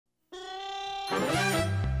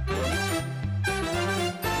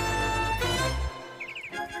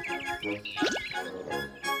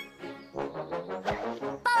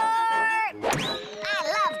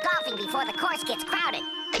Before the course gets crowded.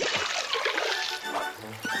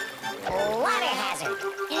 Water hazard.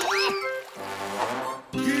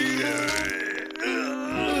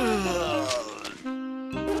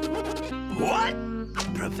 What?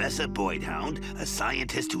 Professor Boydhound, a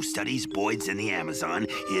scientist who studies boids in the Amazon,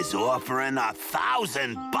 is offering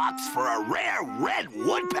 $1,000 for a rare red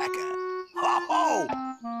woodpecker. Ho-ho!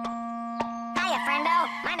 Hiya, friendo.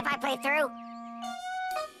 Mind if I play through?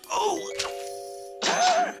 Oh!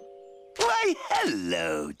 Why,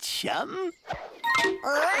 hello, chum.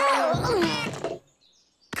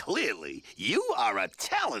 Clearly, you are a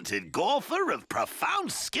talented golfer of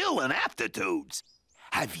profound skill and aptitudes.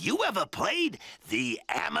 Have you ever played the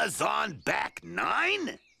Amazon Back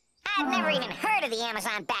Nine? I've never even heard of the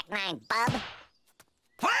Amazon Back Nine, bub.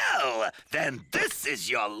 Well, then this is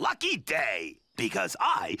your lucky day. Because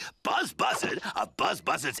I, Buzz Buzzard, of Buzz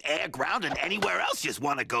Buzzard's Air, Ground, and Anywhere Else You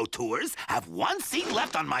Want to Go tours, have one seat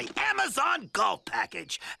left on my Amazon Golf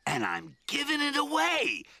package. And I'm giving it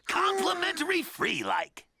away. Complimentary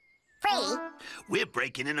free-like. Free? We're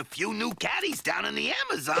breaking in a few new caddies down in the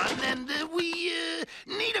Amazon, and we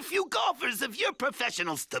need a few golfers of your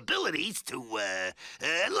professional stabilities to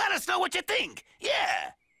let us know what you think.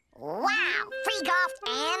 Yeah. Wow, free golf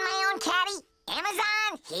and my own caddy?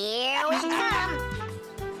 Amazon, here we come.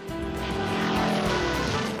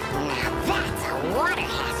 Now that's a water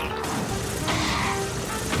hazard.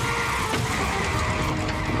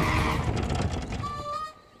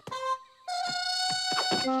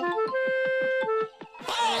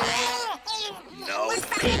 No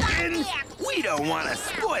picking. We don't want to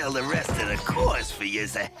spoil the rest of the course for you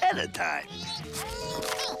ahead of time.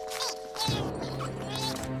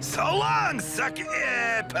 So long,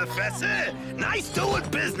 Professor. Nice doing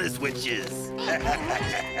business with yous. Let me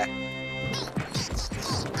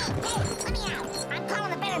out. I'm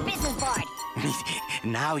calling the Better Business Board.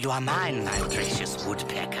 Now you are mine, my precious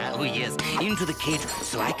woodpecker. Oh, yes. Into the cage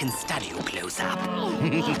so I can study you close up.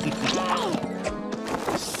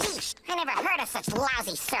 Sheesh. I never heard of such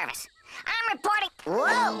lousy service. I'm reporting...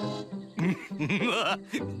 Whoa!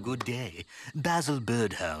 Good day. Basil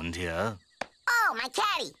Birdhound here. Oh, my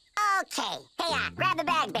caddy. Okay. Hey, grab the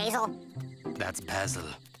bag, Basil. That's Basil.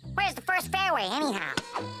 Where's the first fairway, anyhow?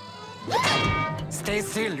 Stay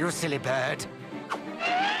still, you silly bird.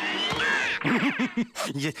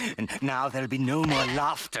 Yes, and now there'll be no more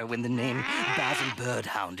laughter when the name Basil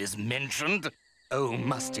Birdhound is mentioned. Oh,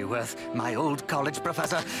 Mustyworth, my old college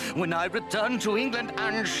professor, when I return to England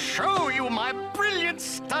and show you my brilliant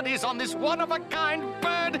studies on this one-of-a-kind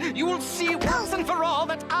bird, you will see once and for all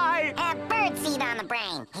that I have birdseed on the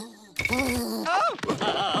brain.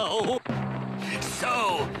 Oh!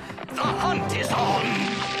 So, the hunt is on!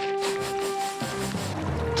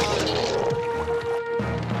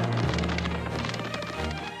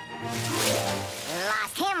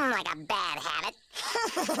 Lost him like a bad habit.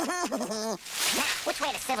 Now, which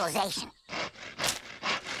way to civilization?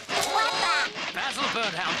 What the? Basil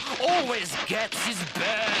Birdhound always gets his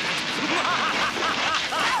bird.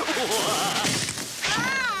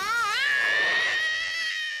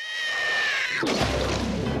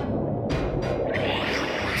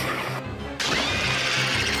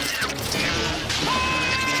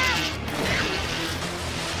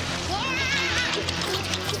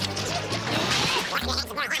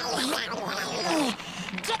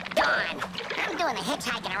 Get gone! I'm doing the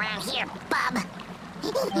hitchhiking around here, bub. Oh,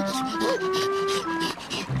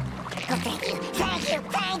 thank you, thank you,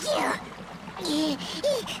 thank you!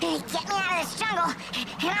 Get me out of this jungle,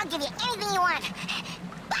 and I'll give you anything you want.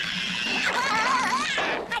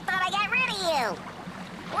 I thought I got rid of you!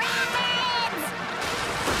 Rapids!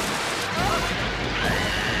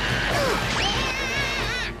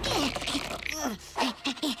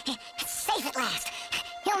 It's safe at last.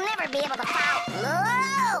 He'll never be able to follow.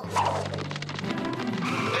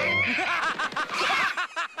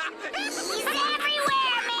 He's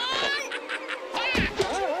everywhere, man!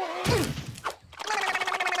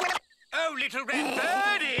 Oh, little red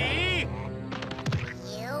birdie!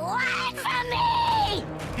 You want from me?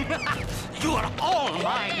 You are all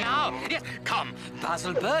mine now. Yes, come,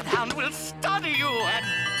 Basil Birdhound will study you and...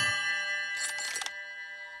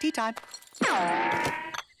 Tea time.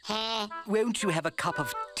 Huh? Won't you have a cup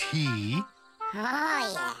of tea? Oh,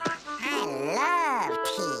 yeah. I love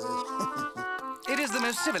tea. It is the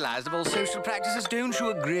most civilized of all social practices, don't you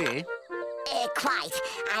agree? Quite.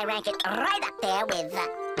 I rank it right up there with,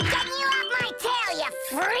 getting you off my tail, you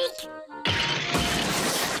freak!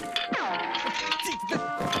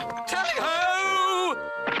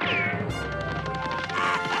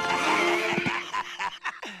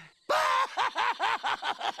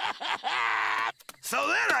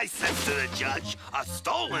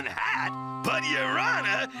 Roman hat, but Your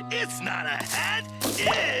Honor, it's not a hat,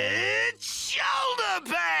 it's shoulder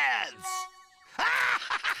pads!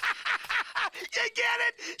 You get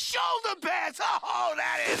it? Shoulder pads! Oh,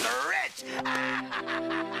 that is rich!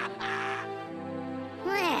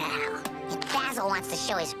 Well, if Basil wants to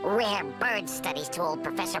show his rare bird studies to old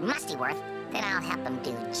Professor Mustyworth, then I'll help him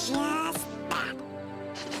do just that.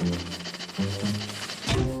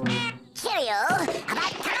 Cheerio!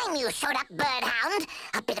 About time you showed up, Birdhound.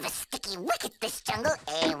 A bit of a sticky wicket, this jungle,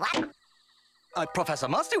 eh, what? Professor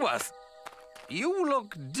Mustyworth, you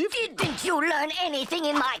look different. Didn't you learn anything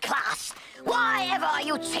in my class? Why ever are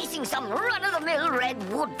you chasing some run-of-the-mill red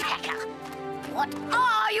woodpecker? What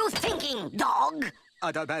are you thinking, dog?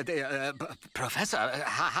 Professor,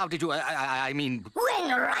 how did you, I mean... When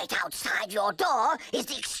right outside your door is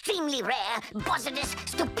the extremely rare Buzzardus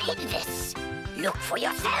stupidus. Look for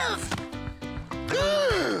yourself.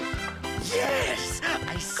 Yes,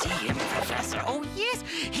 I see him, Professor. Oh, yes,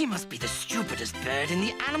 he must be the stupidest bird in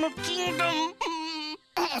the animal kingdom.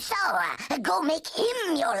 Go make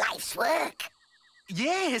him your life's work.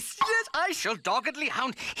 Yes, I shall doggedly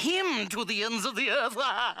hound him to the ends of the earth.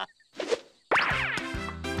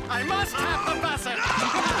 I must have the basset.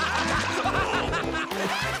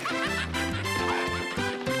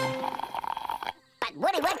 But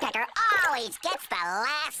Woody Woodpecker always gets the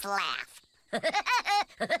last laugh.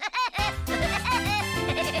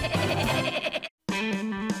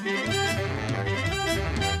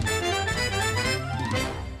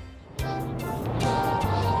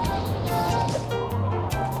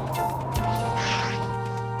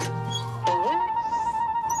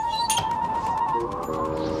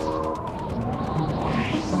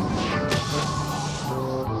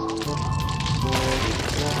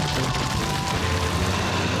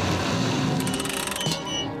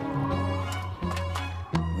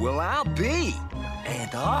 Well, I'll be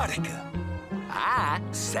Antarctica. I,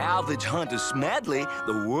 Salvage Hunter Smedley,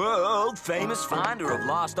 the world-famous finder of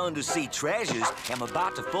lost undersea treasures, am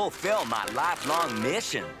about to fulfill my lifelong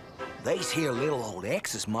mission. These here little old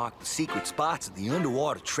X's mark the secret spots of the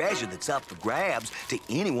underwater treasure that's up for grabs to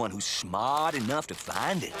anyone who's smart enough to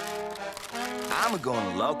find it. I'm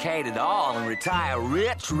gonna locate it all and retire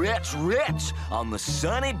rich, rich, rich on the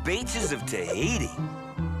sunny beaches of Tahiti.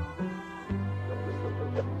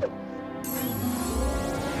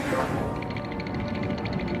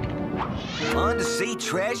 Undersea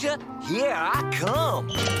treasure? Here I come.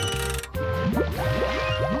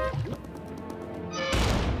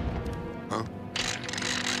 Huh?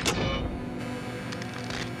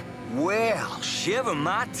 Well, shiver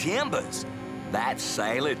my timbers. That's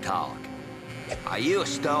sailor talk. Are you a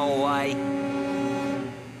stowaway?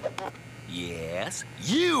 Yes,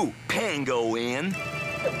 you penguin.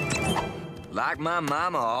 Like my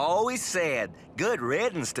mama always said, good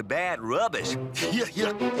riddance to bad rubbish.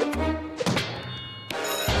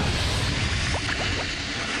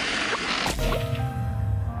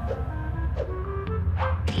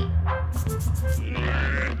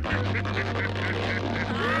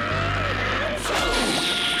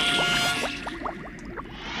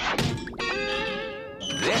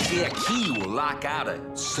 This here key will lock out a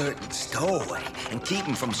certain stowaway and keep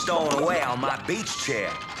him from stowing away on my beach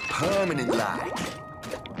chair, permanent-like.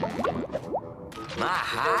 My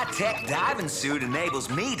high-tech diving suit enables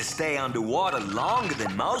me to stay underwater longer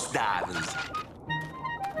than most divers.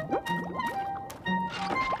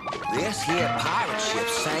 This here pirate ship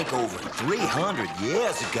sank over 300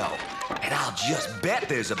 years ago, and I'll just bet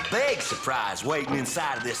there's a big surprise waiting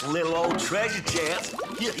inside of this little old treasure chest.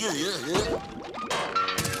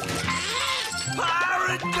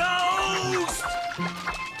 Pirate ghost!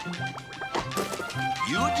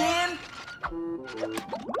 You again?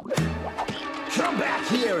 Come back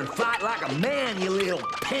here and fight like a man, you little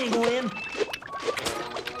penguin.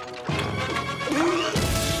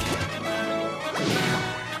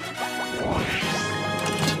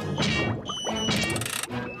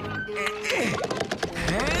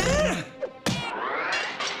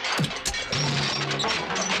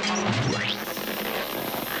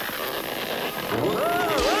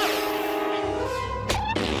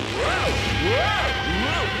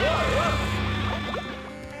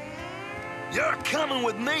 You're coming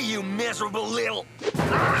with me, you miserable little...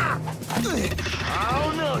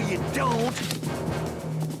 Oh, no, you don't.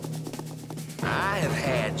 I have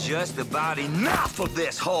had just about enough of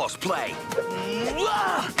this horseplay.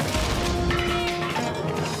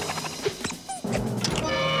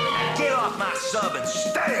 Get off my sub and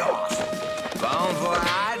stay off. Bon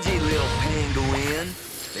voyage, you little penguin.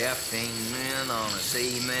 15 men on a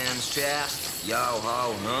seaman's chest,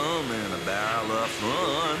 yo-ho humming a barrel of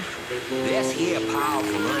fun. This here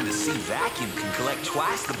powerful undersea vacuum can collect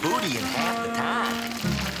twice the booty in half the time.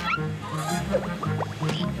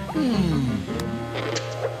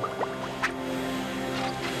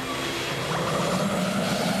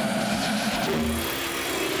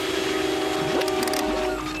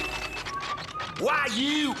 Why,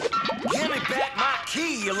 you? Give me back my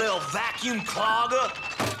key, you little vacuum clogger.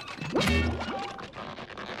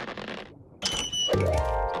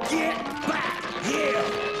 Get back here!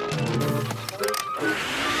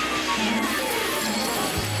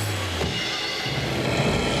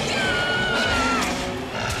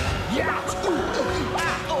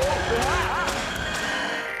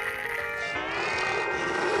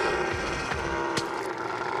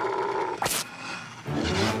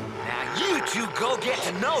 Now you two go get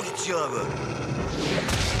to know each other.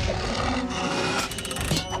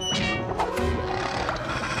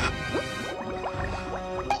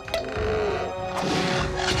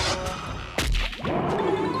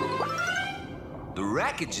 The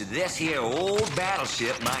wreckage of this here old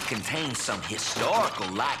battleship might contain some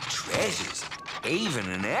historical-like treasures. Even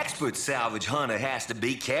an expert salvage hunter has to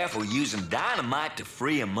be careful using dynamite to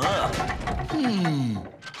free him up.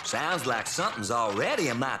 Sounds like something's already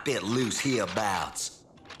a mite bit loose hereabouts.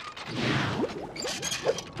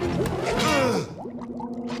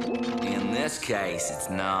 In this case, it's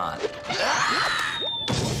not.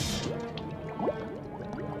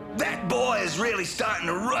 That boy is really starting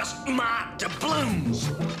to rust my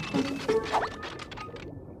doubloons.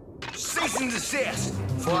 Cease and desist,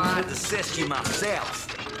 before I desist you myself.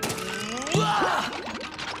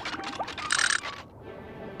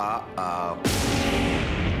 Uh-oh.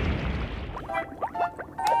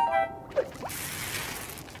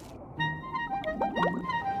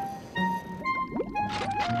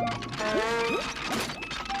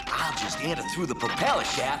 I'll just enter through the propeller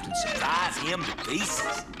shaft and surprise him to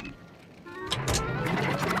pieces.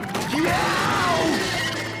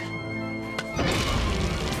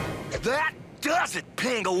 That does it,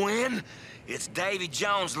 Penguin. It's Davy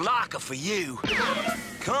Jones' locker for you.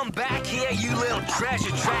 Come back here, you little treasure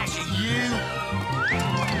trasher, you.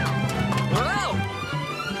 Oh!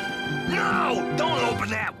 No! Don't open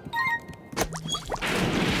that!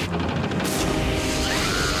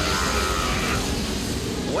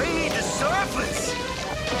 We need the surface!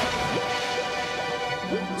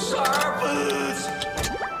 Surface!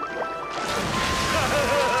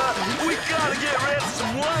 We gotta get rid of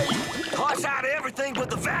some weight! Toss out everything but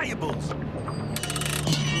the valuables!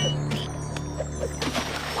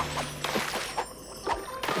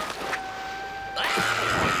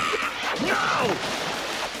 No!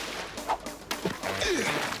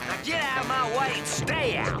 Now get out of my way and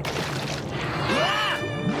stay out!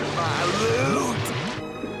 My loot!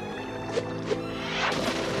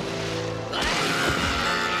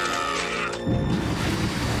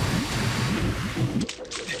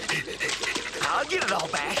 I'll get it all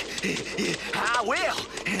back. I will.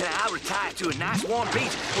 And I'll retire to a nice warm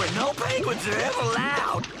beach where no penguins are ever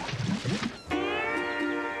allowed.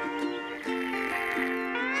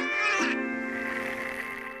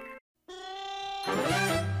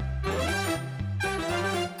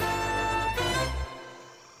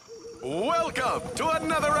 Welcome to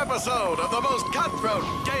another episode of the most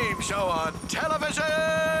cutthroat game show on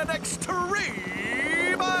television,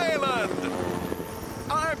 Extreme Island.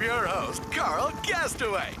 I'm your host, Carl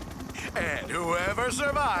Castaway. And whoever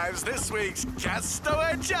survives this week's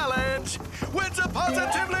Castaway Challenge wins a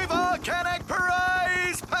positively volcanic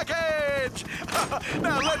prize package.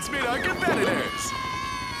 Now let's meet our competitors.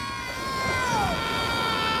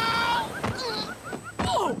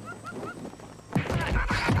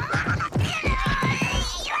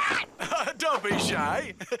 Don't be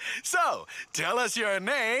shy. So, tell us your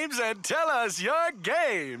names and tell us your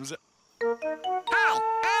games. Hi,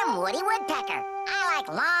 I'm Woody Woodpecker. I like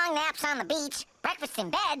long naps on the beach, breakfast in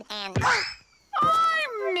bed, and...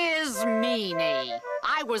 I'm Ms. Meanie.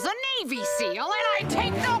 I was a Navy SEAL, and I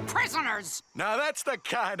take no prisoners. Now that's the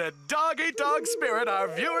kind of dog-eat-dog spirit our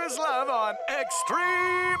viewers love on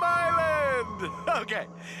Extreme Island. Okay,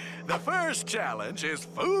 the first challenge is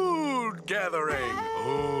food gathering.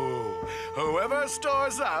 Ooh. Whoever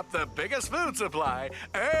stores up the biggest food supply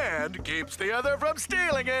and keeps the other from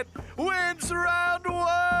stealing it wins round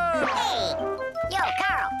one. Hey! Yo,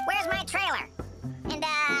 Carl, where's my trailer? And,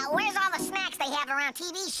 where's all the snacks they have around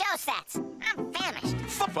TV show sets? I'm famished.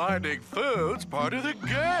 Finding food's part of the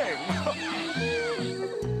game.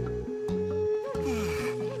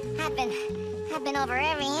 I've been over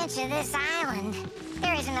every inch of this island.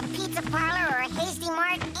 There isn't a pizza parlor or a Hasty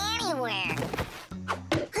Mart anywhere.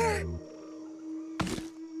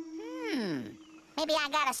 Maybe I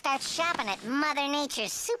gotta start shopping at Mother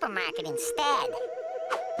Nature's supermarket instead.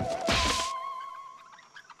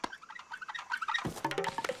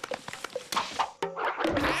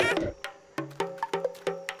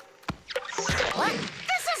 What?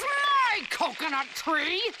 This is my coconut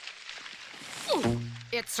tree! Ooh,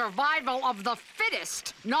 it's survival of the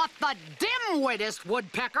fittest, not the dim-wittest,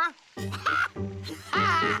 woodpecker.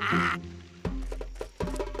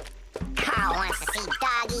 Carl wants to see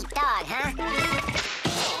dog eat dog, huh?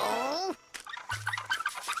 Oh.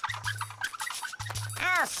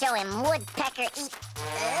 I'll show him woodpecker eat...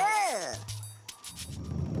 Ugh.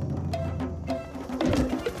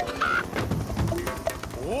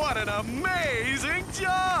 What an amazing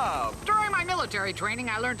job! During my military training,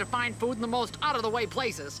 I learned to find food in the most out-of-the-way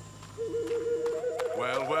places.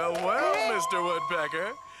 Well, well, well, Mr.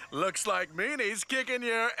 Woodpecker. Looks like Meanie's kicking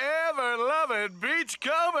your ever-loving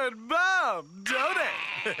beachcombing bum, don't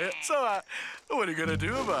it? So, what are you gonna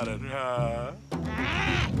do about it, huh?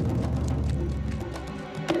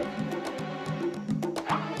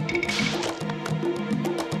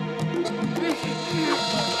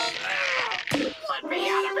 Let me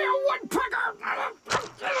out of here, woodpecker!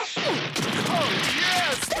 Oh,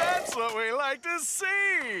 yes, that's what we like to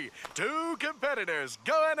see. Two competitors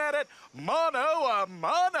going at it mano a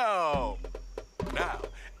mano. Now,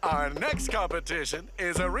 our next competition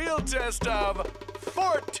is a real test of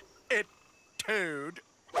fortitude.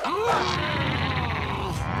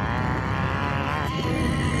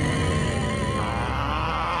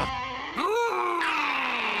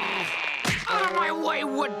 Out of my way,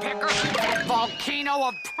 woodpecker! That volcano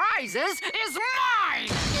of prizes is mine!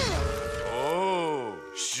 Oh,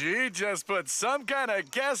 she just put some kind of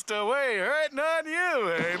castaway hurting on you,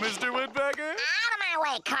 hey, Mr. Woodpecker? Out of my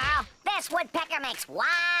way, Carl. This woodpecker makes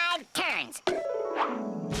wide turns.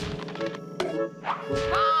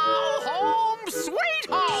 Oh, home sweet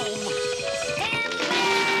home! Timber!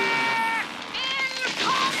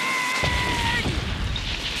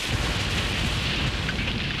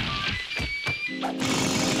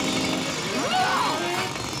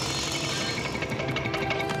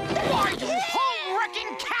 Why, you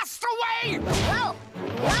home-wrecking castaway! Whoa!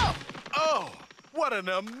 Whoa! Oh, what an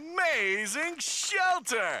amazing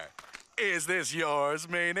shelter! Is this yours,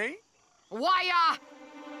 Meanie? Why, yes!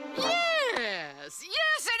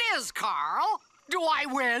 Yes, it is, Carl! Do I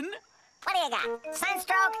win? What do you got?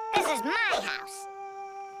 Sunstroke? This is my house.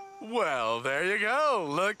 Well, there you go.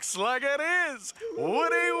 Looks like it is.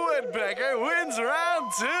 Woody Woodpecker wins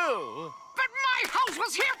round 2. But my house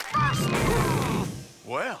was here first!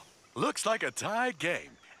 Well, looks like a tie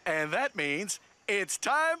game. And that means it's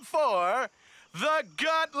time for the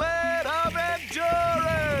Gauntlet of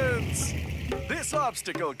Endurance! This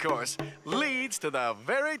obstacle course leads to the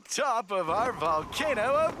very top of our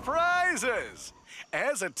volcano of prizes.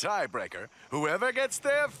 As a tiebreaker, whoever gets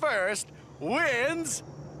there first wins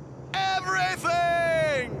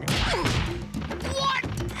everything!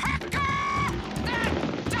 Woodpecker! That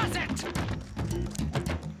does it!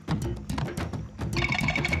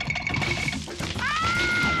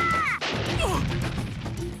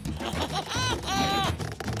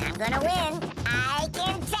 I'm gonna win. I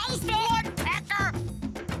can taste it. Woodpecker!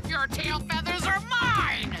 Your tail feathers are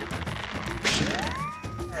mine!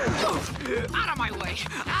 Out of my way!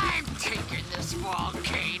 I'm taking this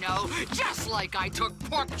volcano, just like I took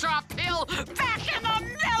Pork Chop Hill back in the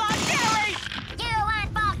military! You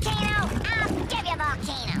want volcano? I'll give you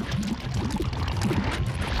volcano.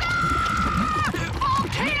 Ah!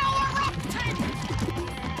 Volcano erupting!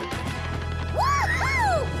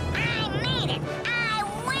 Woohoo! I made it. I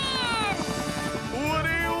win.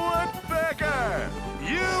 Woody Woodpecker,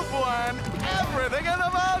 you've won everything in the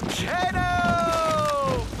volcano!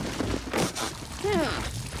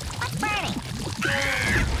 What's burning?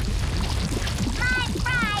 My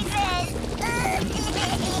prizes!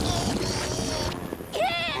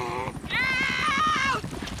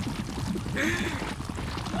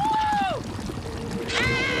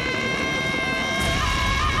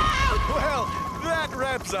 Well, that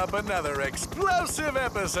wraps up another explosive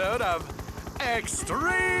episode of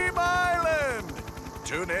Extreme Island.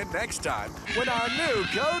 Tune in next time when our new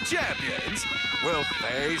co-champions will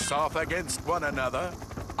face off against one another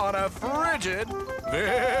on a frigid,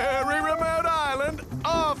 very remote island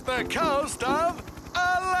off the coast of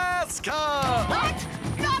Alaska. What?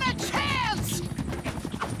 Not a chance!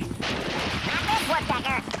 Not this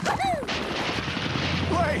woodpecker. Woohoo!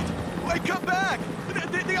 Wait, come back!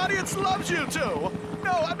 The audience loves you too.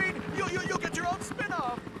 No, I mean, you'll get your own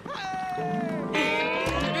spin-off. Hey!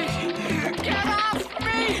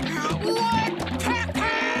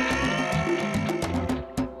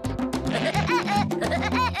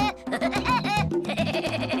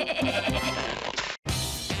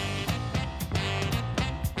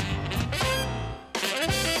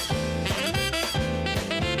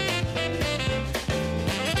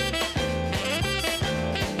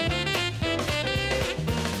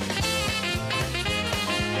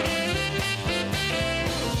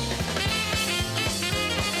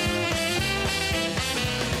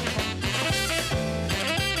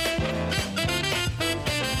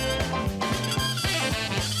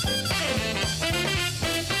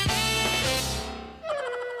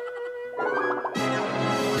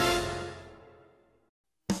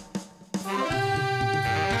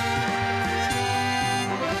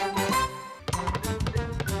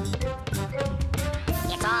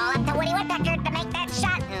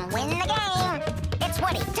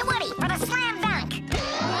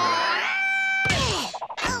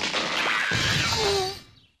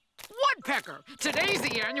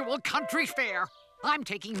 country fair. I'm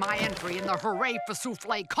taking my entry in the Hooray for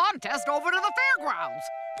Souffle contest over to the fairgrounds.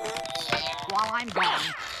 While I'm gone,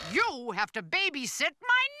 you have to babysit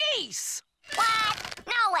my niece. What?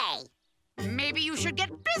 No way. Maybe you should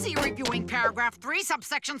get busy reviewing paragraph 3,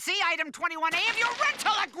 subsection C, item 21A of your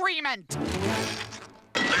rental agreement.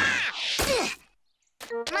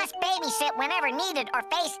 Must babysit whenever needed or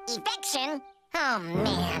face eviction. Oh,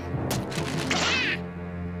 man.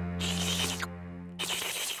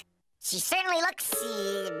 She certainly looks,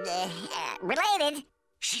 related.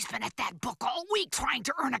 She's been at that book all week trying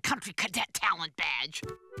to earn a country cadet talent badge.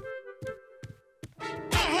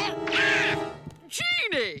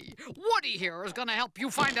 Jeannie! Woody here is gonna help you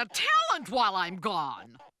find a talent while I'm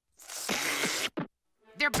gone.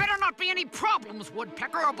 There better not be any problems,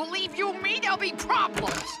 Woodpecker, or believe you me, there'll be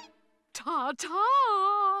problems.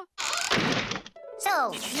 Ta-ta!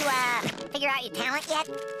 So, you, figure out your talent yet?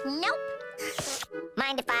 Nope.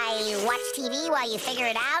 Mind if I watch TV while you figure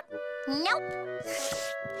it out? Nope.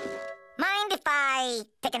 Mind if I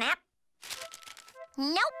take a nap?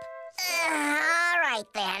 Nope. All right,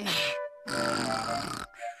 then.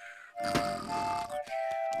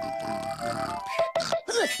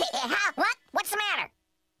 What? What's the matter?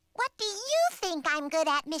 What do you think I'm good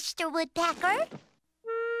at, Mr. Woodpecker?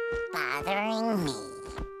 Bothering me.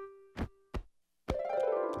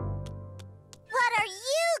 What are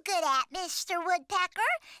you good at, Mr.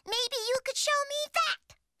 Woodpecker? Maybe you could show me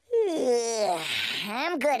that.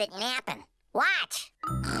 I'm good at napping. Watch.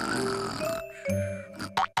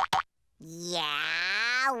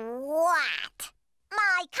 Yeah, what?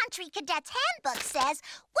 My Country Cadet's Handbook says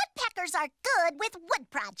woodpeckers are good with wood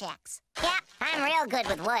projects. Yep, I'm real good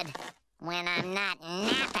with wood. When I'm not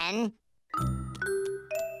napping.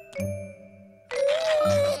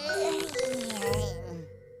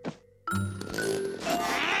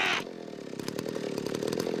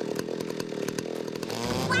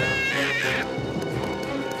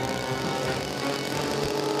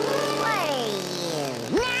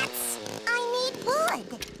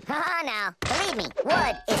 Oh, no. Believe me,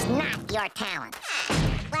 wood is not your talent.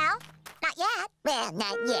 Well, not yet. Well,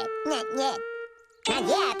 not yet. Not yet. Not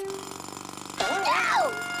yet.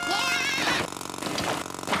 No! Yeah!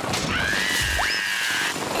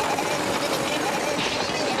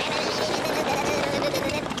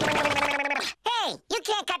 Hey, you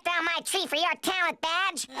can't cut down my tree for your talent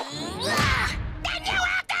badge. Then you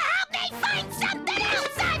have to help me find something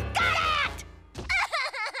else I'm good at!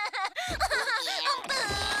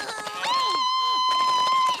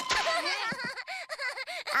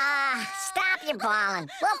 Stop your bawling.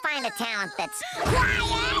 We'll find a talent that's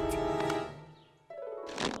quiet!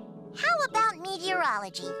 How about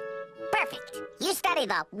meteorology? Perfect. You study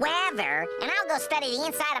the weather, and I'll go study the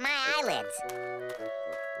inside of my eyelids.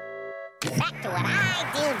 Back to what I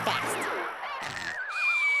do best.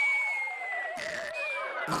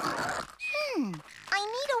 I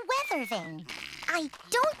need a weather vane. I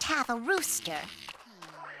don't have a rooster.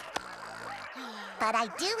 But I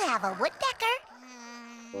do have a woodpecker.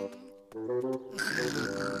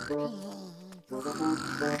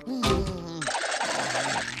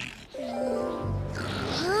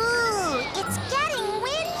 Ooh, it's getting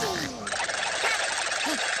windy.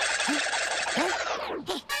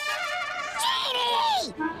 Jeannie!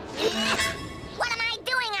 What am I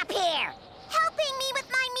doing up here? Helping me with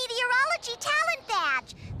my meteorology talent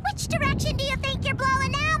badge. Which direction do you think you're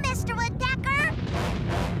blowing now, Mr. Woodpecker?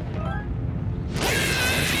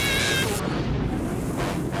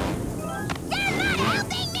 You're not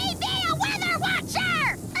helping me be a weather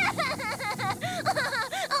watcher!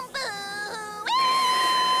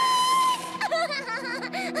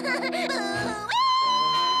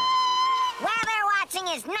 Weather watching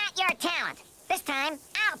is not your talent. This time,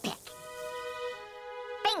 I'll pick.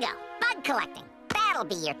 Bingo, bug collecting. That'll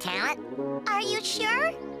be your talent. Are you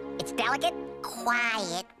sure? It's delicate,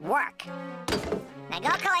 quiet work. Now go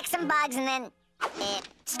collect some bugs and then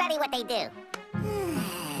study what they do.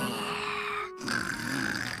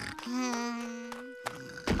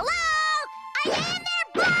 Hello? Are you in there,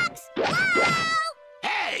 bugs? Hello?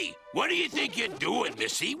 Hey, what do you think you're doing,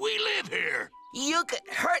 Missy? We live here. You could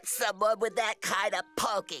hurt someone with that kind of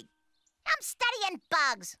poking. I'm studying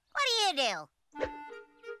bugs. What do you do?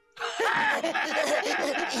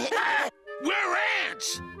 We're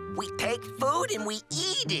ants. We take food and we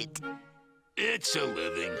eat it. It's a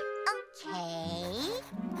living. Okay.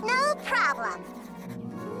 No problem.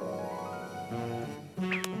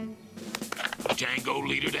 Tango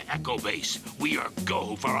leader to Echo Base. We are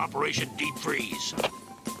go for Operation Deep Freeze.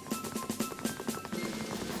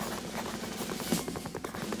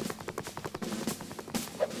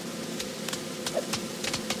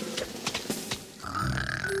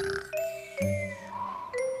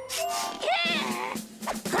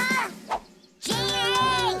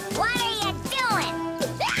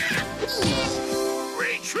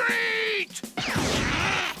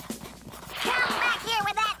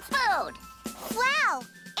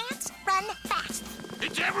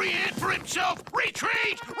 Every ant for himself!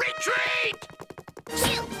 Retreat! Retreat!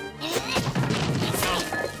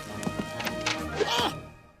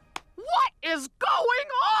 What is going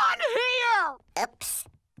on here? Oops.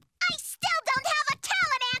 I still don't have a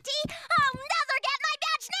talent, Auntie! I'll never get my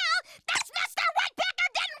badge now! This Mr. Woodpecker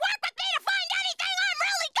didn't work with me to find anything I'm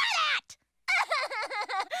really good at!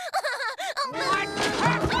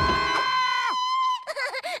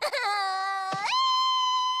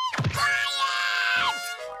 Quiet!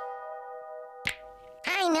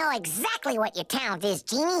 I know exactly what your talent is,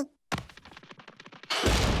 Genie.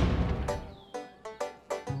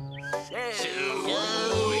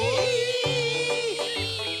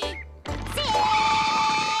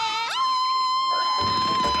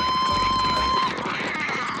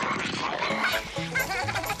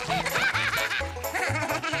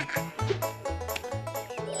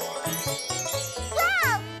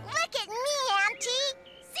 Whoa! Look at me, Auntie!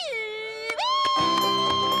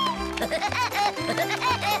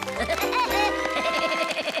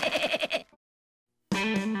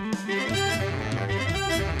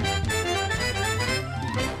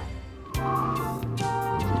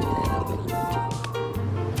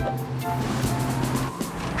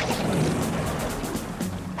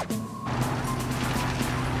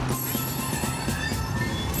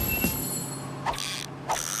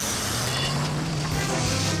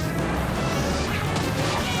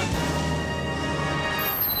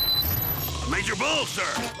 Major Bull, sir.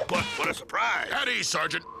 What a surprise. At ease,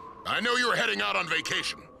 Sergeant. I know you were heading out on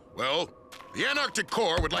vacation. Well, the Antarctic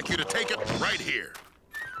Corps would like you to take it right here.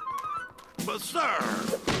 But, sir,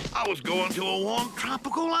 I was going to a warm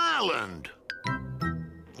tropical island.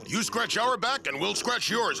 You scratch our back and we'll scratch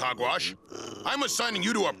yours, Hogwash. I'm assigning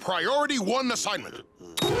you to a Priority 1 assignment.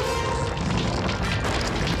 The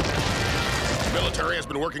military has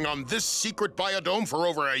been working on this secret biodome for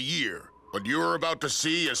over a year. What you're about to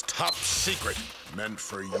see is top secret, meant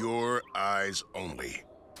for your eyes only.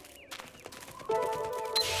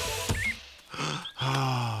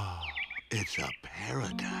 It's a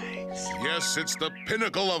paradise. Yes, it's the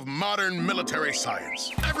pinnacle of modern military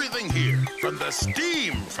science. Everything here, from the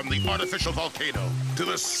steam from the artificial volcano to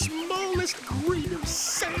the smallest grain of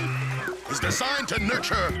sand, is designed to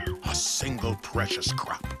nurture a single precious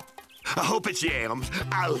crop. I hope it's yams.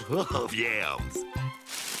 I love yams.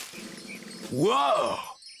 Whoa!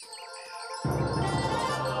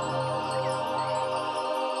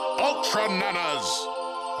 Ultra Nanas!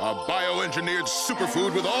 A bioengineered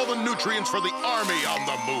superfood with all the nutrients for the army on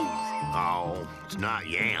the move. Oh, it's not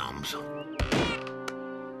yams.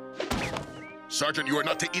 Sergeant, you are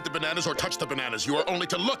not to eat the bananas or touch the bananas. You are only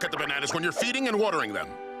to look at the bananas when you're feeding and watering them.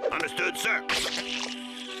 Understood, sir.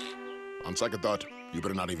 On second thought, you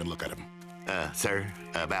better not even look at them. Sir,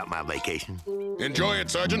 about my vacation. Enjoy it,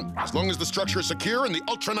 Sergeant. As long as the structure is secure and the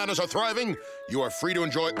Ultra Nanas are thriving, you are free to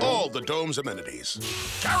enjoy all the dome's amenities.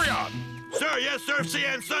 Carry on! Sir, yes, sir,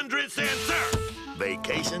 and sundry, and sir.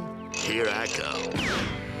 Vacation? Here I come.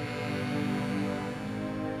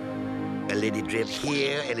 A little drip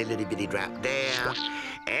here and a little bitty drop there.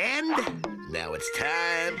 And now it's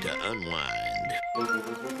time to unwind.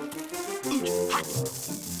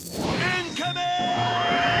 Incoming!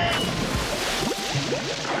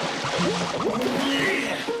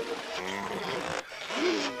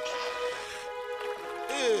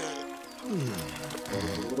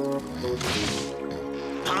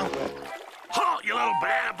 Halt, you little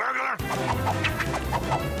banana burglar!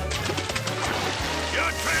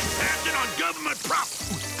 You're trespassing on government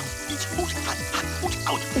property!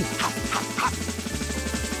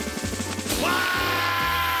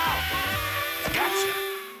 Wow! Gotcha!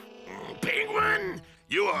 Penguin,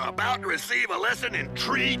 you are about to receive a lesson in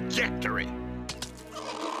trajectory.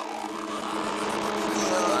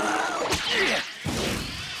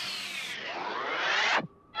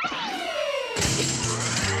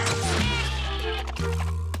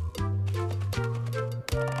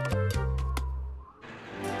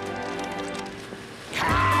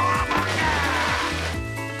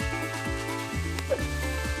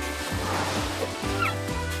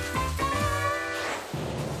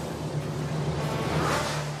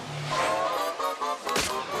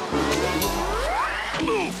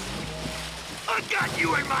 I got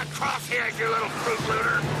you in my crosshairs, you little fruit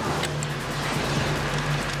looter!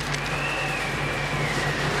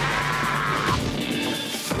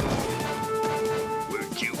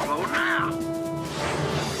 Where'd you go now?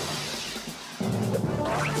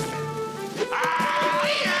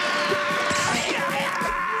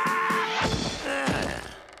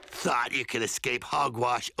 Thought you could escape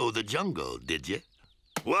Hogwash o' the Jungle, did you?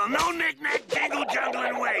 Well, no knick-knack,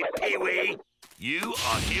 jingle-jungling way, Pee-wee! You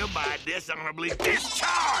are hereby dishonorably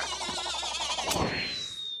discharged.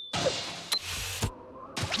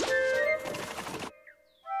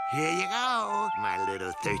 Here you go, my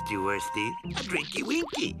little thirsty worsty. A drinky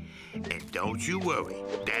winky. And don't you worry,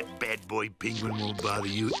 that bad boy penguin won't bother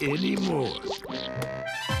you anymore.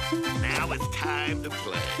 Now it's time to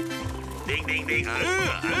play. Ding, ding, ding.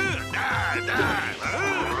 Dive, dive.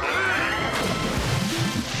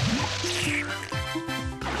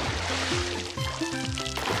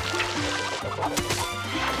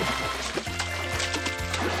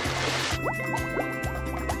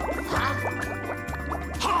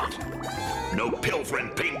 No pilfering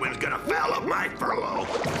penguin's gonna foul up my furlough.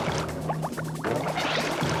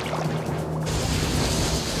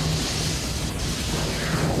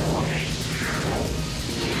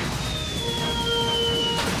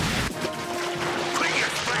 Quit your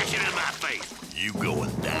splashing in my face. You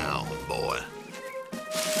going down, boy.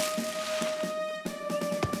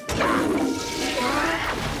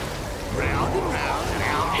 Round and round and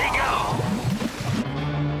round he goes.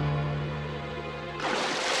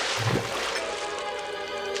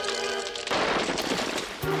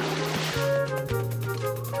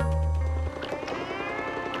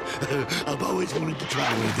 I've always wanted to try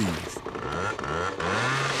one of these.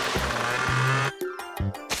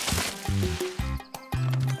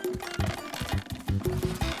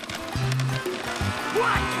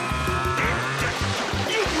 What?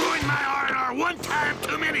 You ruined my R&R one time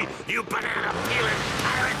too many, you banana peeling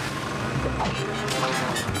pirate!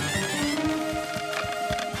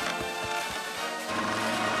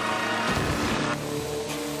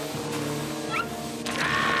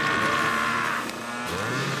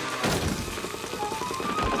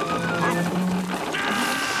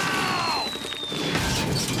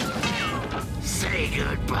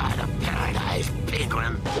 Goodbye to paradise,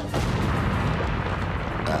 penguin.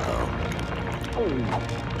 Uh-oh.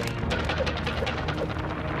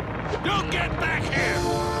 You get back here!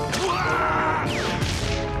 Wah!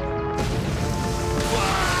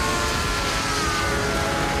 Wah!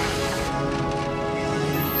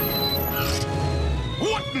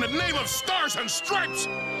 What in the name of stars and stripes?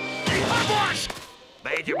 Hogwash!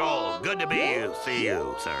 Major Bull, good to be you. See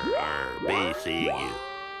you, sir. Or be seeing you.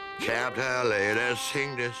 Chapter later,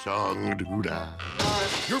 sing this song, doo-dah.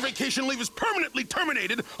 Your vacation leave is permanently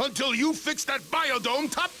terminated until you fix that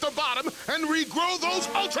biodome top to bottom and regrow those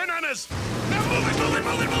ultra nanas. Now move it, move it,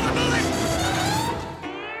 move it, move it, move it!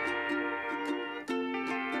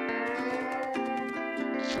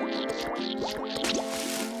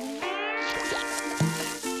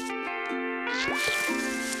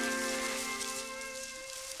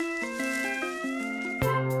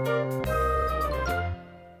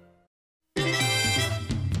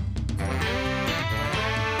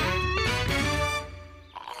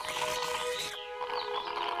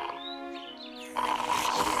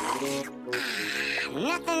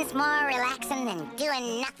 Nothing's more relaxing than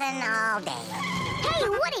doing nothing all day. Hey,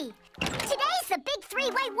 Woody! Today's the big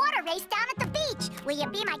three-way water race down at the beach. Will you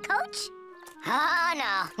be my coach? Oh,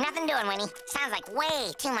 no. Nothing doing, Winnie. Sounds like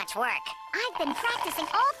way too much work. I've been practicing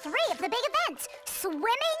all three of the big events. Swimming...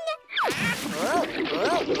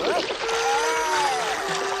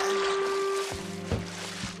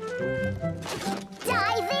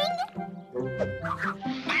 diving...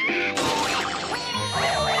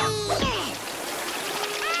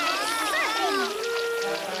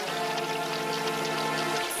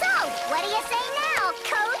 What do you say now,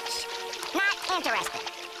 Coach? Not interested.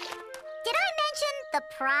 Did I mention the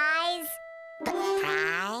prize? The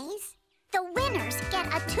prize? The winners get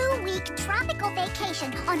a 2-week tropical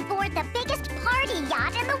vacation on board the biggest party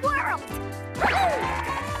yacht in the world.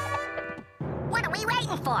 What are we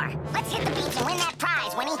waiting for? Let's hit the beach and win that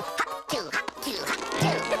prize, Winnie. Hop, two, hop, two, hop,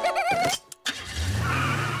 two.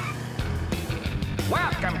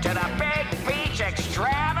 Welcome to the Big Beach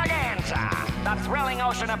Extravaganza, the thrilling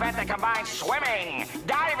ocean event that combines swimming,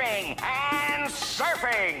 diving, and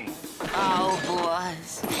surfing. Oh,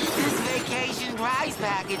 boys. This vacation prize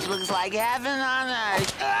package looks like heaven on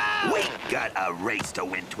earth. Oh! We got a race to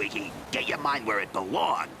win, Twiggy. Get your mind where it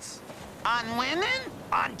belongs. On winning?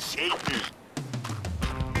 On cheating.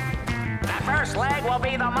 The first leg will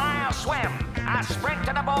be the mile swim, a sprint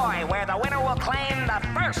to the buoy where the winner will claim the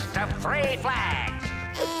first of 3 flags.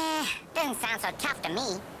 Doesn't sound so tough to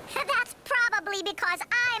me. That's probably because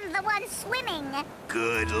I'm the one swimming.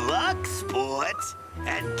 Good luck, sports.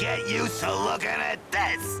 And get used to looking at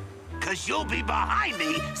this. 'Cause you'll be behind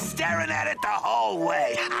me staring at it the whole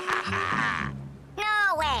way.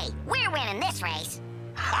 No way. We're winning this race.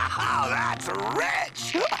 Oh, that's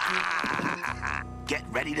rich. get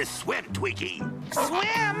ready to swim, Twiggy.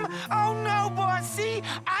 Swim? Oh, no, boss. See,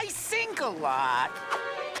 I sink a lot.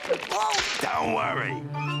 Oh, don't worry.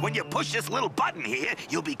 When you push this little button here,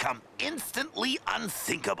 you'll become instantly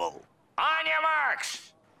unsinkable. On your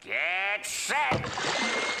marks. Get set.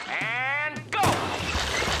 And go.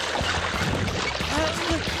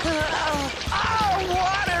 Oh,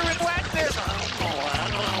 water and wetness.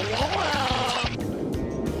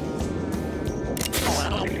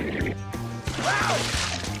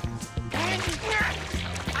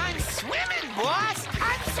 I'm swimming, boss.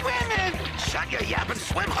 I'm swimming. Shut your yap and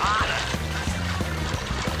swim harder.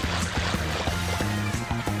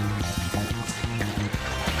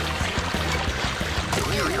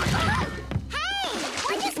 Hey,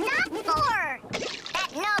 what'd you stop for? That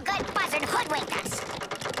no-good buzzard hoodwinked us.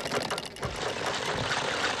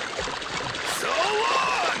 So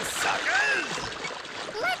long, suckers!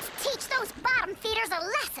 Let's teach those bottom feeders a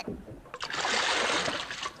lesson.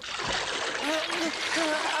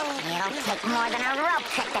 It'll take more than a rope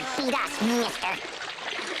trick to beat us, mister.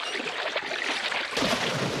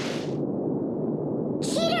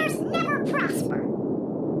 Cheaters never prosper.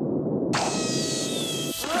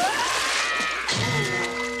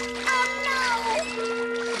 Oh,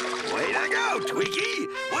 Way to go, Twiggy!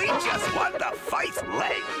 We just won the first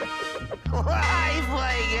leg. I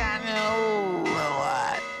forgot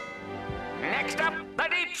what. Next up, the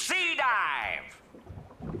deep sea dive.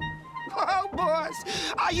 Oh, boss,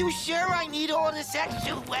 are you sure I need all this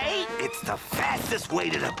extra weight? It's the fastest way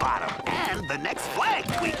to the bottom and the next flag,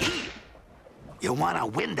 Twiggy. You want to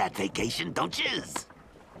win that vacation, don't you?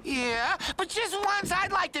 Yeah, but just once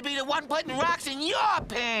I'd like to be the one putting rocks in your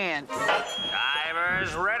pants.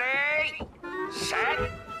 Divers ready, set,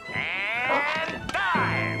 and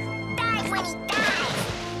dive. Dive, Winnie,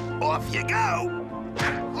 dive! Off you go.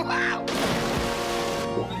 Wow.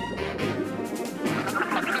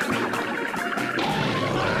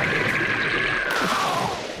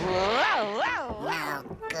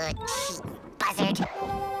 No good, cheating buzzard.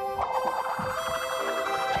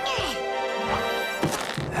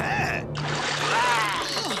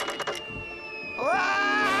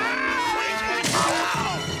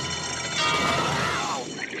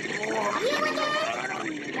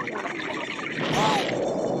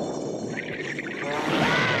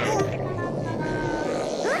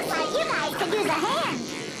 looks like you guys could use a hand.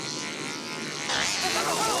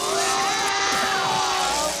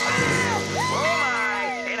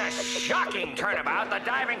 In a shocking turnabout, the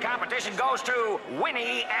diving competition goes to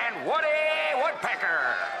Winnie and Woody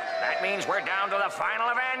Woodpecker. That means we're down to the final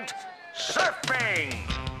event, surfing.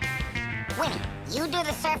 Winnie, you do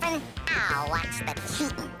the surfing, I'll watch the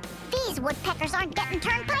cheating. These woodpeckers aren't getting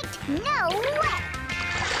turnpiked. No way.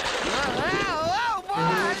 Oh,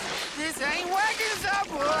 boss, this ain't working so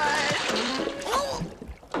good.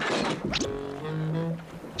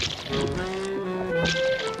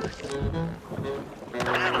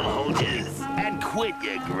 That'll hold yous. And quit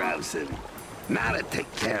your grousing. Now to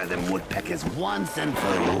take care of them woodpeckers once and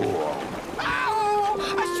for all. Oh,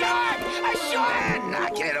 a shark! A shark! And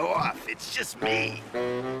knock it off. It's just me.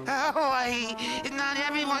 Oh, not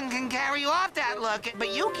everyone can carry off that look,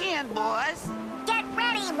 but you can, boss. Get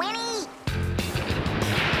ready, Winnie!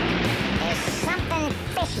 There's something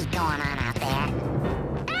fishy going on out there.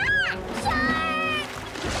 Ah, shark!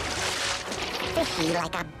 Fishy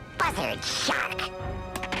like a buzzard shark.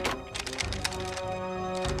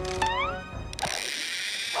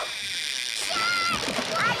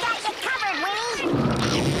 I got you covered, Winnie!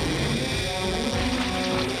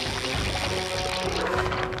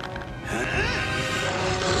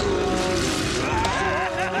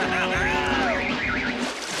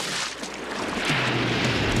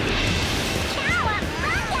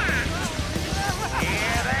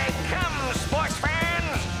 Here they come, sports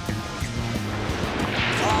fans!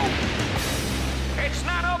 It's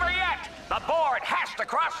not over yet! The board has to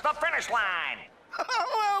cross the finish line!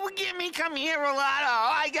 Oh, well, give me, come here, Rolado.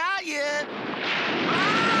 I got you.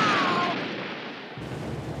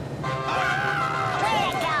 Way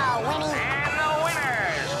to go, Winnie! And the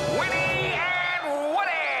winners, Winnie and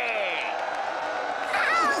Woody!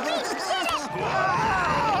 Oh, we did it!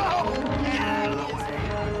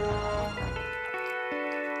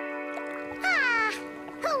 Ah,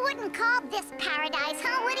 who wouldn't call this paradise,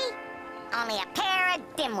 huh, Woody? Only a pair of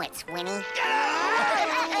dimwits, Winnie.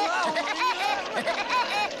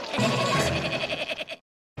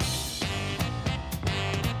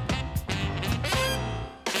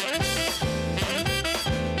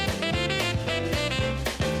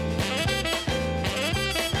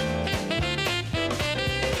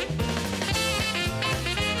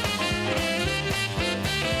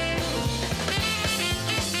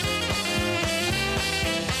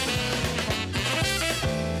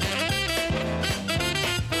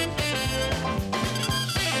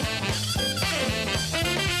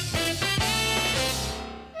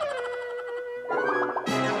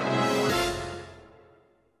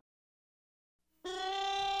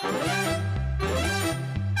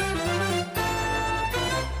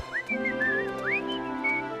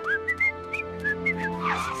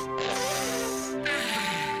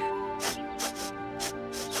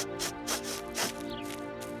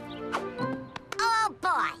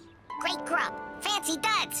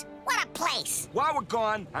 Lantz. What a place. While we're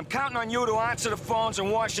gone, I'm counting on you to answer the phones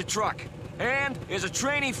and wash the truck. And, as a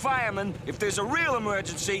trainee fireman, if there's a real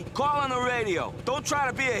emergency, call on the radio. Don't try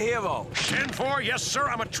to be a hero. 10-4, yes, sir.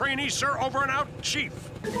 I'm a trainee, sir. Over and out, Chief.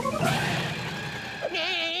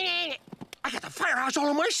 I got the firehouse all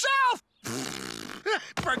to myself.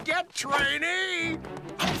 Forget trainee.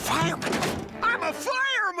 I'm a fireman. I'm a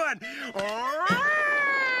fireman.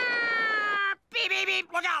 Beep, beep,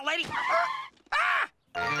 beep. Look out, lady.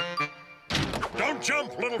 Don't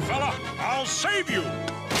jump, little fella. I'll save you.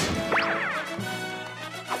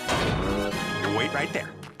 You wait right there.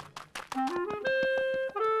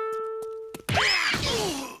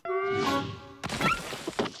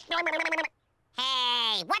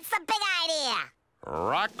 Hey, what's the big idea?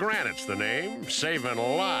 Rock Granite's the name. Saving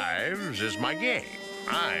lives is my game.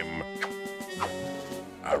 I'm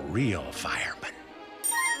a real fireman.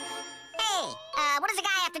 Hey, what does a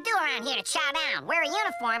guy have to do around here to chow down? Wear a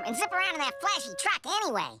uniform and zip around in that flashy truck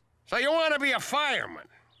anyway. So you want to be a fireman?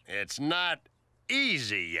 It's not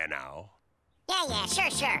easy, you know. Yeah,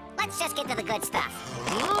 sure. Let's just get to the good stuff.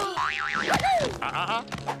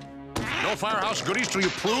 No firehouse goodies till you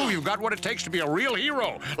prove you've got what it takes to be a real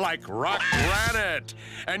hero, like Rock Granite.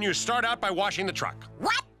 And you start out by washing the truck.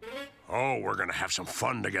 What? Oh, we're gonna have some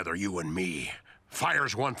fun together, you and me.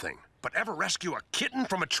 Fire's one thing, but ever rescue a kitten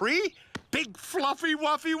from a tree? Big, fluffy,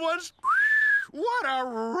 wuffy ones? What a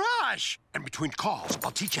rush! And between calls,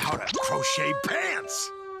 I'll teach you how to crochet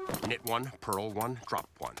pants. Knit one, purl one, drop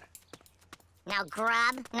one. No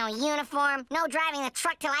grub, no uniform, no driving the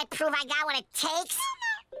truck till I prove I got what it takes?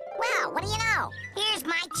 Well, what do you know? Here's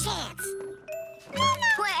my chance.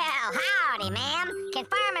 Well, howdy, ma'am. Can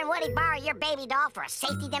Fireman Woody borrow your baby doll for a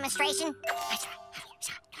safety demonstration?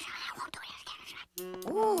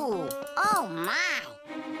 Ooh, oh my.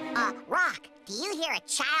 Rock, do you hear a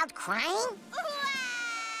child crying?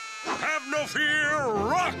 Have no fear,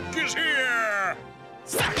 Rock is here!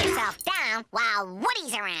 Sit yourself down while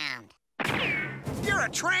Woody's around. You're a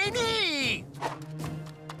trainee!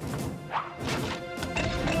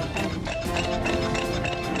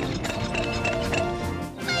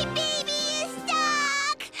 My baby is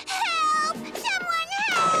stuck! Help! Someone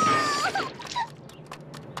help!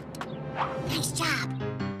 Nice job.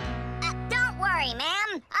 Don't worry, ma'am.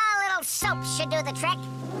 A little soap should do the trick.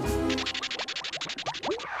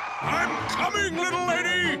 I'm coming, little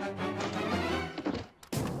lady!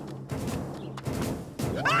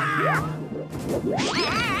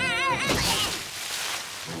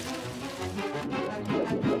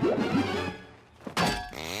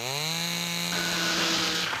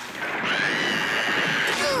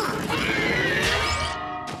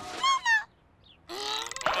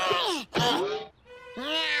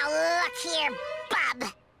 Now look here, bub.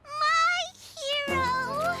 My hero.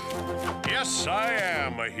 Yes, I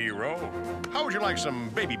am a hero. How would you like some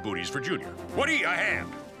baby booties for Junior? Woody, a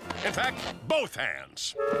hand. In fact, both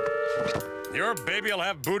hands. Your baby'll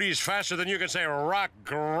have booties faster than you can say Rock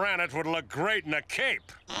Granite would look great in a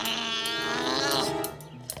cape.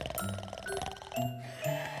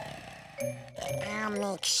 I'll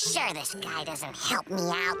make sure this guy doesn't help me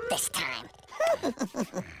out this time.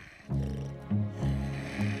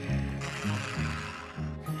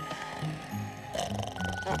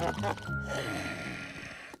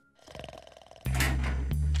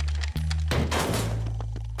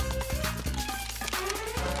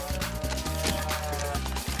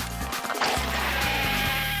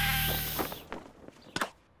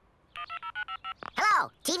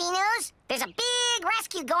 Hello, TV News? There's a big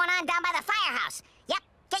rescue going on down by the firehouse. Yep,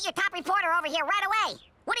 get your top reporter over here right away.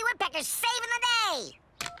 Woody Woodpecker's saving the day.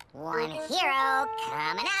 One hero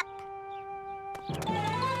coming up.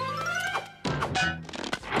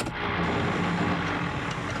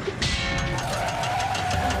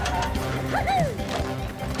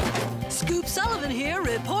 Scoop Sullivan here,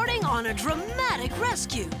 reporting on a dramatic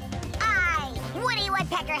rescue. I, Woody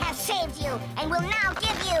Woodpecker, have saved you and will now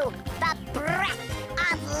give you the breath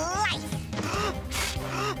of life.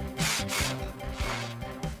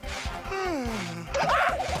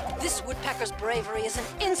 This woodpecker's bravery is an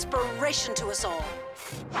inspiration to us all.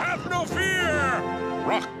 Have no fear!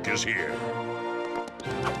 Rock is here.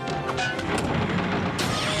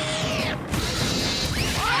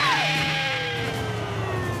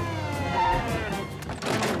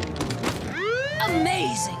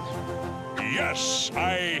 Amazing! Yes,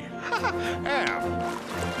 I am.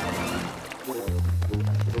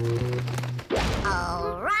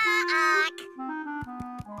 Oh, Rock!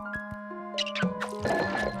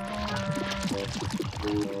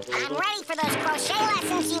 I'm ready for those crochet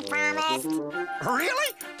lessons you promised.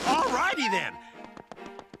 Really? All righty then.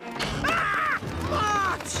 Ah!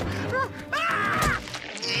 What?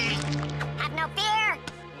 Have no fear.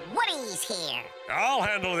 Woody's here. I'll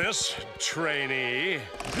handle this, trainee.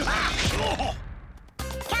 Come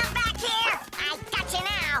back here. I got you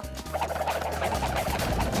now.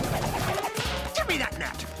 Give me that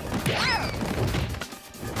net.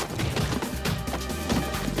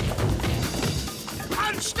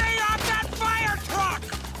 And stay off that fire truck!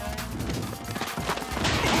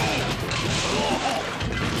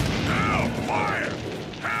 Help! Fire!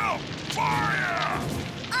 Help! Fire!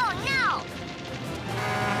 Oh, no!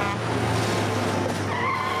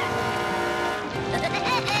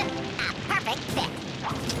 A perfect fit.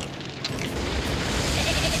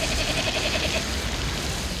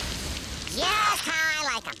 Just how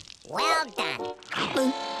I like 'em. Well done.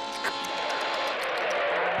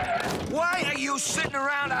 Why are you sitting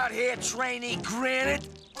around out here, trainee Granite?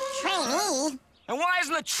 Trainee? And why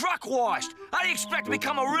isn't the truck washed? How do you expect to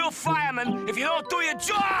become a real fireman if you don't do your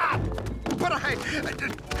job? But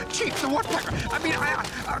Chief, the woodpecker. I mean,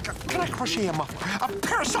 can I crochet a muffler? A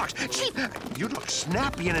pair of socks. Chief, you look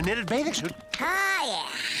snappy in a knitted bathing suit. Oh, yeah.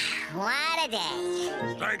 What a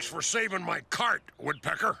day. Thanks for saving my cart,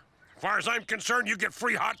 Woodpecker. As far as I'm concerned, you get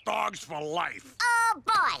free hot dogs for life. Oh,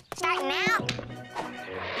 boy. Starting now?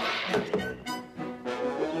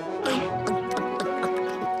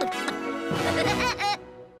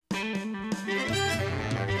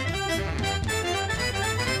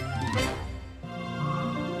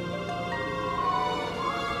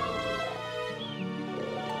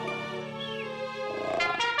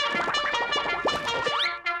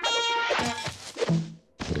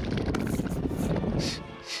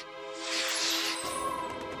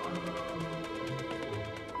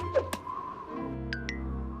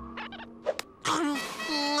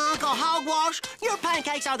 Uncle Hogwash, your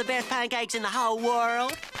pancakes are the best pancakes in the whole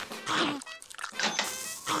world.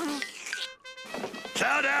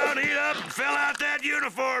 Chow down, eat up, and fill out that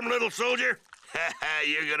uniform, little soldier.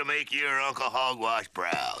 You're gonna make your Uncle Hogwash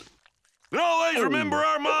proud. And always remember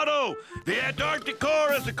our motto: the Antarctic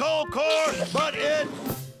core is a cold core, but it's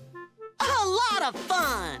A lot of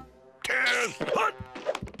fun.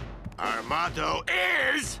 Our motto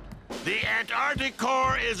is: the Antarctic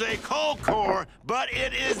core is a cold core, but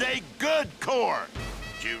it is a good core,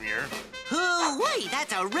 Junior. Hoo-wee,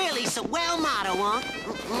 that's a really swell motto, Unc.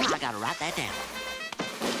 I gotta write that down.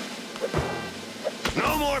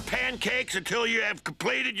 No more pancakes until you have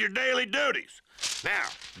completed your daily duties. Now,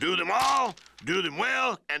 do them all, do them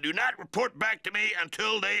well, and do not report back to me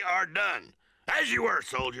until they are done. As you were,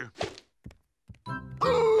 soldier.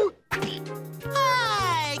 Hey,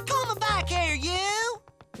 come back here, you!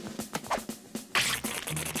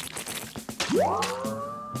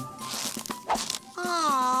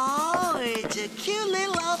 Oh, it's a cute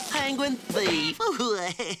little old penguin thief.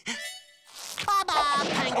 Bye-bye,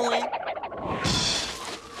 penguin.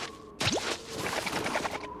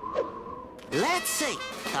 Let's see.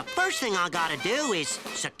 The first thing I gotta do is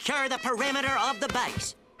secure the perimeter of the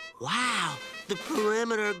base. Wow, the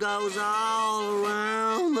perimeter goes all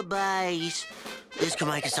around the base. This can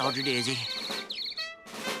make a soldier dizzy.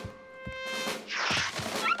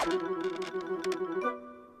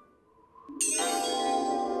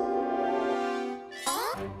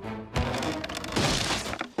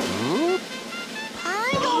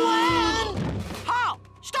 Penguin! Halt!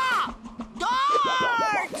 Stop!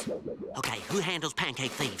 Guards! Okay, who handles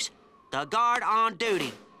pancake thieves? The guard on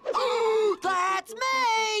duty. Ooh, that's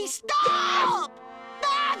me! Stop!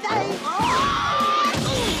 Nothing!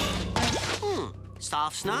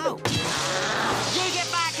 Soft snow. You get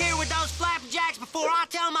back here with those flapjacks before I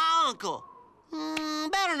tell my uncle.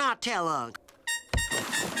 Better not tell Unc.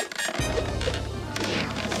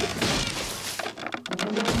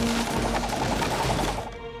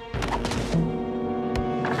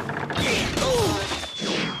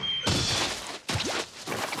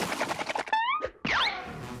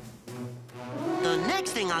 The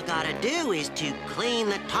next thing I gotta do is to clean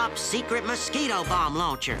the top secret mosquito bomb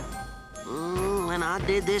launcher. When I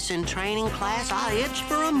did this in training class, I itched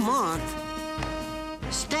for a month.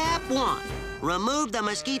 Step 1, remove the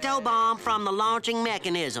mosquito bomb from the launching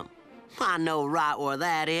mechanism. I know right where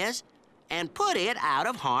that is. And put it out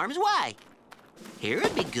of harm's way. Here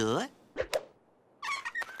it'd be good.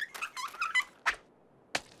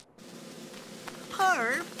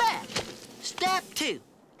 Perfect. Step 2.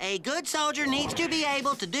 A good soldier needs to be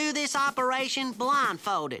able to do this operation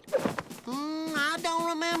blindfolded. I don't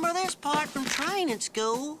remember this part from training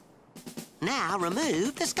school. Now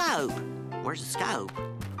remove the scope. Where's the scope?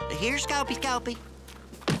 Here's Scopey, Scopey.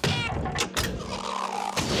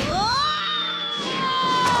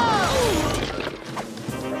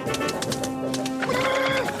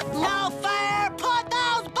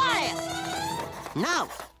 No,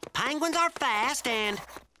 penguins are fast and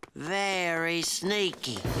very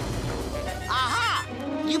sneaky. Aha!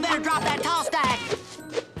 You better drop that tall stack.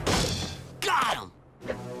 Got him!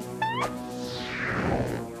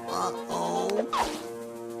 Uh-oh.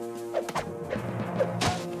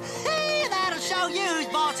 Hey, that'll show you who's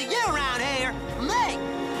bossing you around here. Me!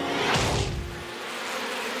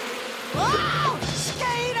 Oh!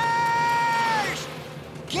 Skaters!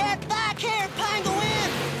 Get back here, penguin!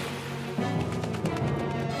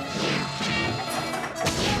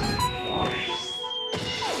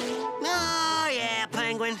 Oh, yeah,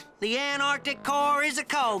 penguin. The Antarctic core is a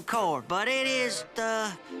cold core, but it is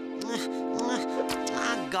the...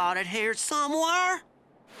 I got it here somewhere.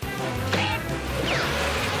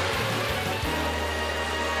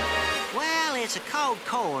 Well, it's a cold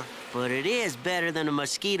core, but it is better than a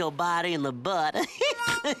mosquito bite in the butt.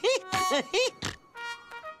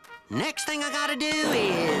 Next thing I gotta do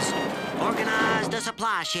is organize the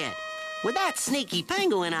supply shed. With that sneaky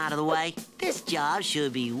penguin out of the way, this job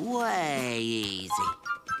should be way easy.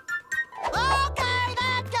 Okay,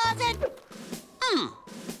 that does it.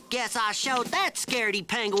 Guess I showed that scaredy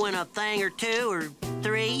penguin a thing or two or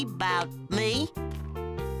three about me.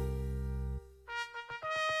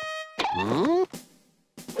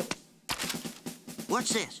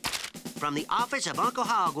 What's this? From the office of Uncle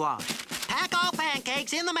Hogwash. Pack all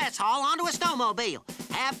pancakes in the mess hall onto a snowmobile.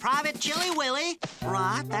 Have Private Chili Willy,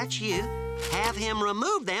 right, that's you, have him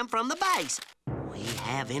remove them from the base. We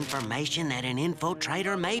have information that an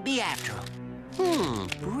infiltrator may be after him.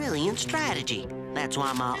 Brilliant strategy. That's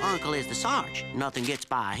why my uncle is the Sarge. Nothing gets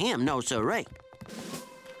by him, no siree.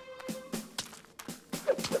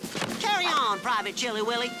 Carry on, Private Chili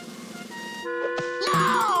Willy.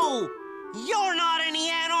 No! You're not in the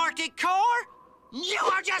Antarctic core! You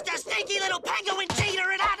are just a sneaky little penguin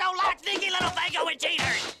cheater, and I don't like sneaky little penguin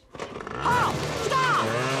cheaters! Oh, stop!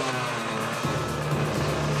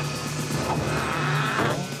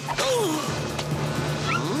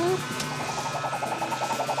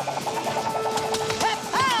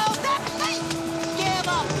 Give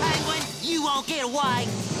up, penguin! You won't get away!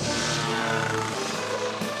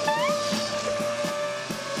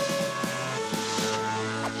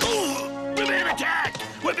 We're being attacked!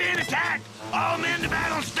 We're being attacked! All men to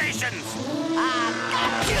battle stations! I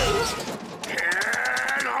got you!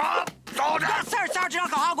 Head up, soldier! Yes, sir, Sergeant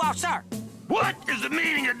Uncle Hogwash, sir! What is the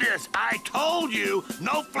meaning of this? I told you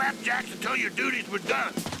no flapjacks until your duties were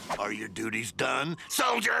done. Are your duties done,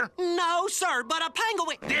 soldier? No, sir, but a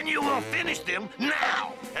penguin... Then you will finish them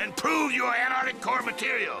now and prove your Antarctic core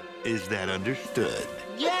material. Is that understood?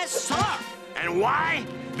 Yes, sir! And why?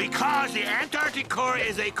 Because the Antarctic core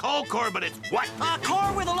is a cold core, but it's what? A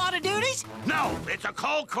core with a lot of duties? No, it's a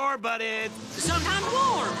cold core, but it's... sometimes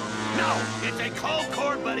warm. No, it's a cold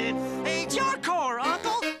core, but it's... It's your core,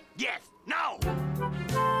 Uncle. Yes, no.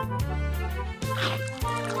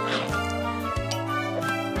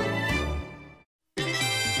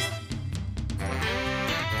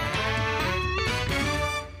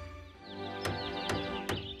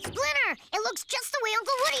 Splinter, it looks just the way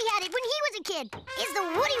Uncle Woody had it when he was a kid. Is the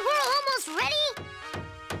Woody Whirl almost ready?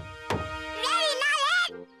 Ready, not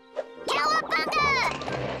yet! Cowabunga!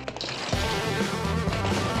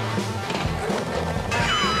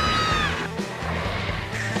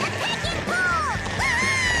 The pecking pool!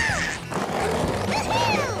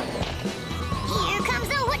 Woohoo! Here comes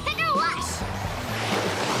the Woodpecker Wash!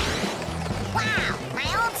 Wow, my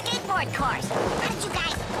old skateboard course. How did you guys...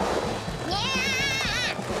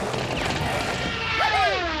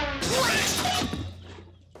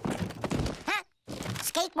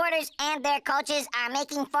 Skateboarders and their coaches are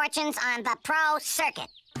making fortunes on the pro circuit.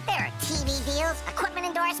 There are TV deals, equipment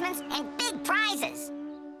endorsements, and big prizes.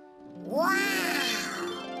 Wow!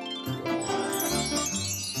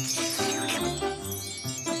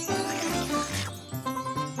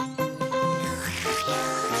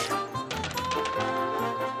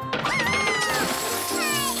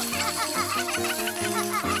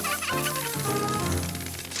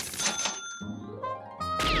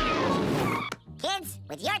 Kids,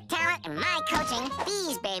 with your talent and my coaching,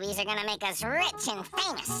 these babies are gonna make us rich and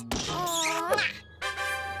famous.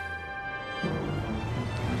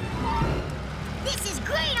 This is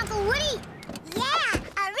great, Uncle Woody! Yeah,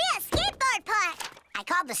 a real skateboard park! I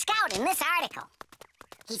called the scout in this article.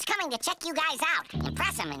 He's coming to check you guys out,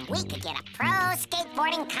 impress him, and we could get a pro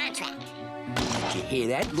skateboarding contract. Did you hear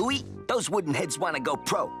that, Louie? Those wooden heads want to go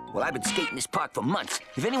pro. Well, I've been skating this park for months.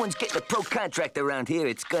 If anyone's getting a pro contract around here,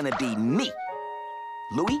 it's gonna be me.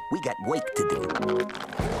 Louie, we got work to do.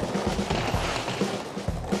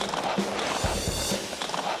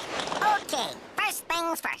 Okay, first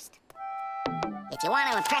things first. If you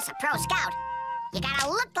want to impress a pro scout, you gotta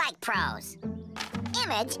look like pros.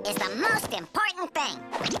 Image is the most important thing.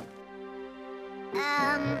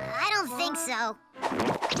 I don't think so.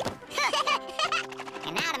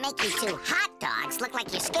 And now to make you two hot dogs look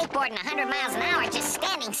like you're skateboarding 100 miles an hour just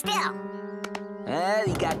standing still.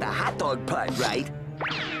 You got the hot dog part right.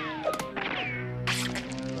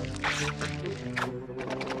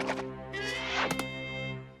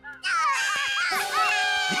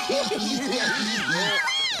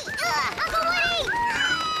 Uncle Woody!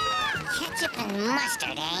 Ketchup and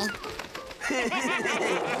mustard, eh?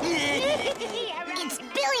 It's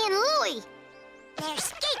Billy and Louie. They're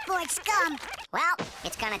skateboard scum. Well,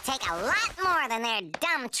 it's gonna take a lot more than their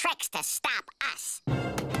dumb tricks to stop us.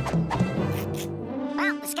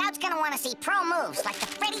 Well, the Scout's gonna want to see pro moves like the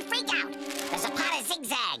Freddy Freakout, the Zapata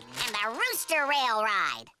Zigzag, and the Rooster Rail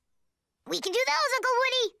Ride. We can do those, Uncle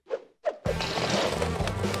Woody.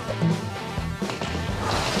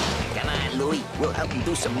 Come on, Louie. We'll help them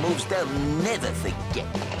do some moves they'll never forget.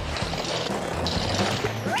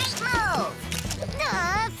 Great move!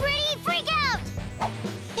 Freddy Freakout!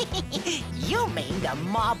 You mean the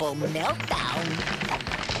marble meltdown?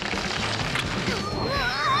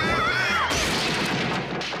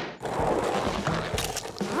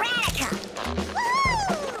 Radical!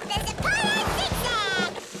 Woo! The Zapata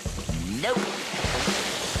Zigzag! Nope.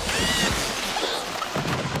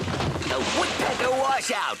 The Woodpecker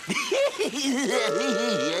washout.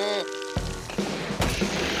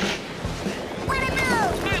 What a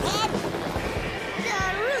move, Knothead! The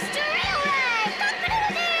Rooster Rail Ride!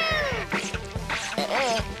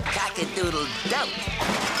 Cock-a-doodle don't.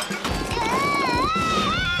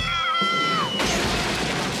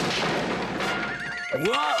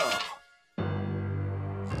 Whoa!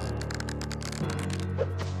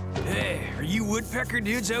 Hey, are you woodpecker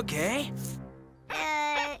dudes okay?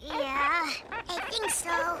 Yeah, I think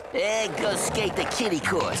so. Go skate the kiddie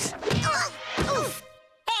course. Oof!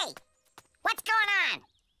 Hey, what's going on?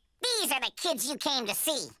 These are the kids you came to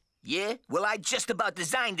see. Yeah? Well, I just about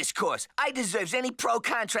designed this course. I deserves any pro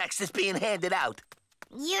contracts that's being handed out.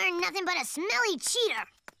 You're nothing but a smelly cheater.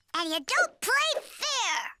 And you don't play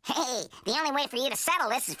fair. Hey, the only way for you to settle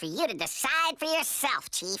this is for you to decide for yourself,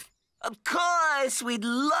 Chief. Of course, we'd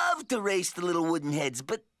love to race the little wooden heads,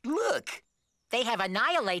 but look. They have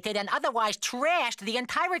annihilated and otherwise trashed the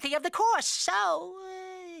entirety of the course, so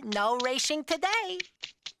no racing today.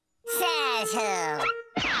 Says who?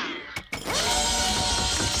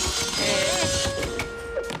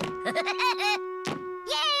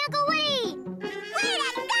 Yay, Uncle Woody! Way to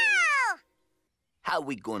go! How are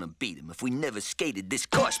we gonna beat him if we never skated this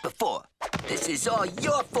course before? This is all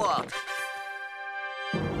your fault.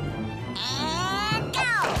 And go!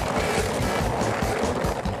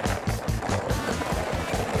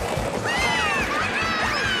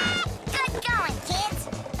 Good going, kids.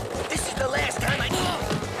 This is the last time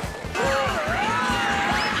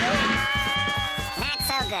Not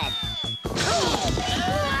so good.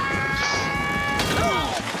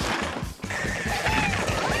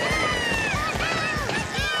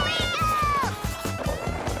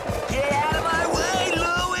 Get out of my way,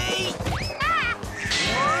 Louie!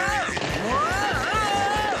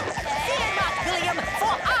 Fear not, William,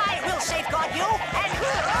 for I will safeguard you and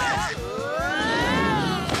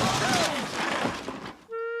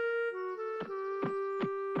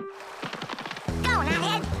Go,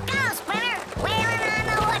 Knothead! Go, Sprinter! Wailing on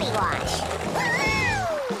the Woody Wash!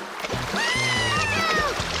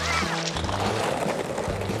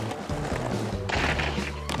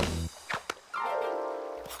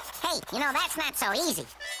 Hey, you know, that's not so easy.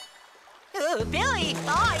 Billy,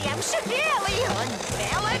 I am severely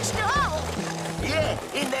unbalanced. Oh! Yeah,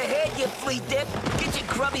 in the head, you flea dip. Get your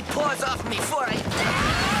grubby paws off me before I...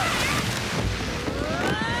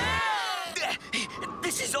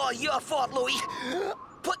 This is all your fault, Louie.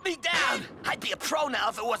 Put me down. I'd be a pro now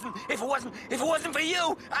if it wasn't for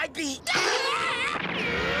you. I'd be...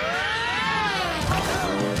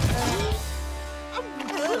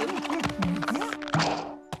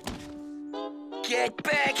 Get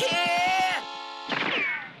back here!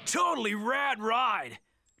 Totally rad ride.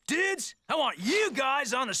 Dudes, I want you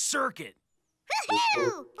guys on the circuit. Woohoo!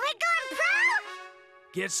 We're going pro?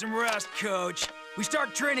 Get some rest, Coach. We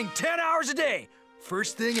start training 10 hours a day.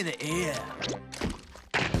 First thing in the AM.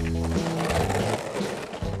 10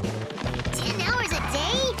 hours a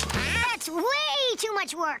day? That's way too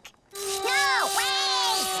much work. No, wait!